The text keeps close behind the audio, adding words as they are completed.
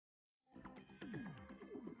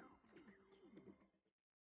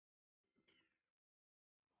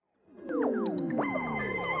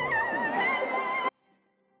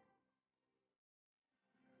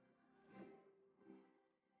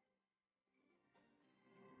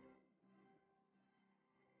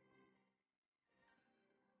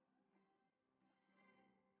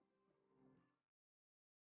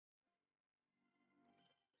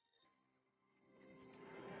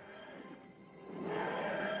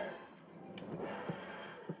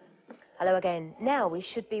Hello again. Now we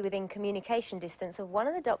should be within communication distance of one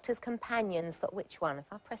of the Doctor's companions, but which one? If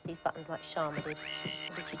I press these buttons like Sharma did,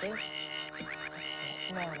 what did you do?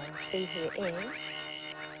 Now then, see who it is.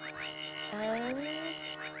 And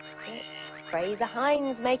it's Fraser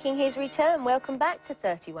Hines making his return. Welcome back to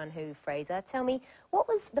 31 Who, Fraser. Tell me, what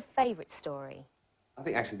was the favourite story? I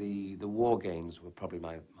think actually the war games were probably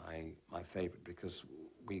my favourite, because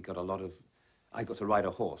we got a lot of... I got to ride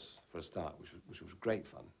a horse for a start, which was great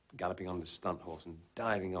fun, galloping on this stunt horse and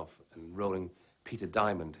diving off and rolling Peter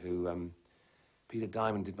Diamond, who... Peter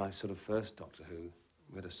Diamond did my sort of first Doctor Who.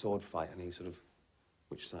 We had a sword fight, and he sort of,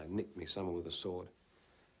 which side, nicked me somewhere with a sword.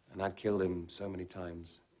 And I'd killed him so many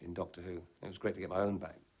times in Doctor Who. It was great to get my own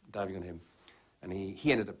back, diving on him. And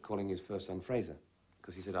he ended up calling his first son Fraser,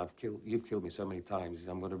 because he said, you've killed me so many times. He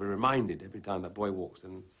said, I'm going to be reminded every time that boy walks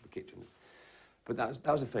in the kitchen. But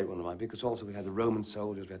that was a favourite one of mine, because also we had the Roman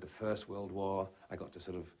soldiers, we had the First World War. I got to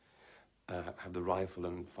sort of have the rifle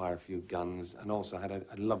and fire a few guns, and also I had a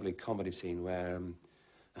lovely comedy scene where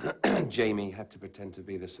Jamie had to pretend to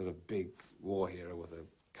be this sort of big war hero with a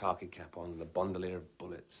khaki cap on and a bandolier of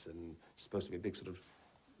bullets, and supposed to be a big sort of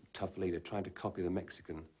tough leader, trying to copy the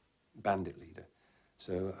Mexican bandit leader.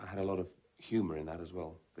 So I had a lot of humour in that as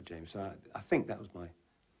well for Jamie. So I think that was my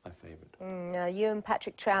favourite. Now, you and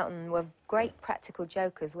Patrick Troughton were great practical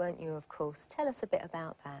jokers, weren't you, of course? Tell us a bit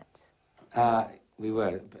about that. We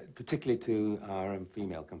were, particularly to our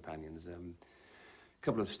female companions. A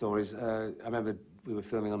couple of stories. I remember we were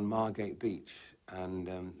filming on Margate Beach, and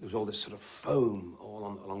there was all this sort of foam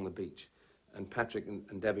all along the beach. And Patrick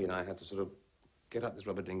and Debbie and I had to sort of get out this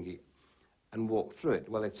rubber dinghy and walk through it.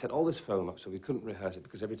 Well, they'd set all this foam up, so we couldn't rehearse it,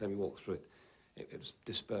 because every time you walked through it, it was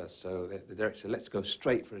dispersed. So the director said, let's go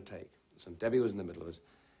straight for a take. So Debbie was in the middle of us,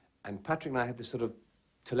 and Patrick and I had this sort of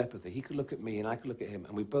telepathy. He could look at me and I could look at him,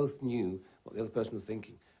 and we both knew what the other person was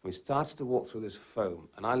thinking. And we started to walk through this foam,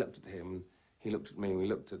 and I looked at him, he looked at me, and we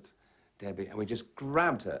looked at Debbie, and we just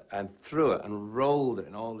grabbed her and threw her and rolled her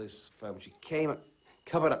in all this foam. She came up,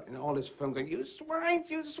 covered up in all this foam, going, you swine,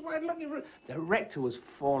 look, you... The director was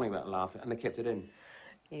falling about laughing, and they kept it in.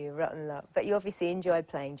 You rotten lot. But you obviously enjoyed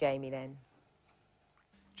playing Jamie then.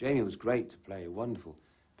 Jamie was great to play, wonderful,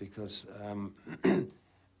 because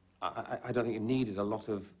I don't think it needed a lot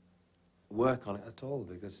of work on it at all,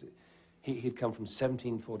 because he'd come from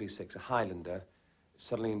 1746, a Highlander,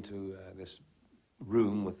 suddenly into this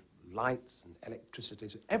room with lights and electricity,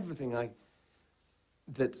 so everything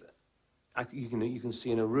you can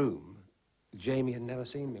see in a room, Jamie had never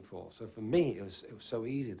seen before. So for me, it was so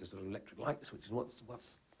easy to sort of electric light switch and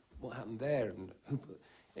what happened there, and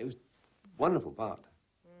it was a wonderful part.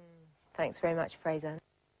 Thanks very much, Fraser.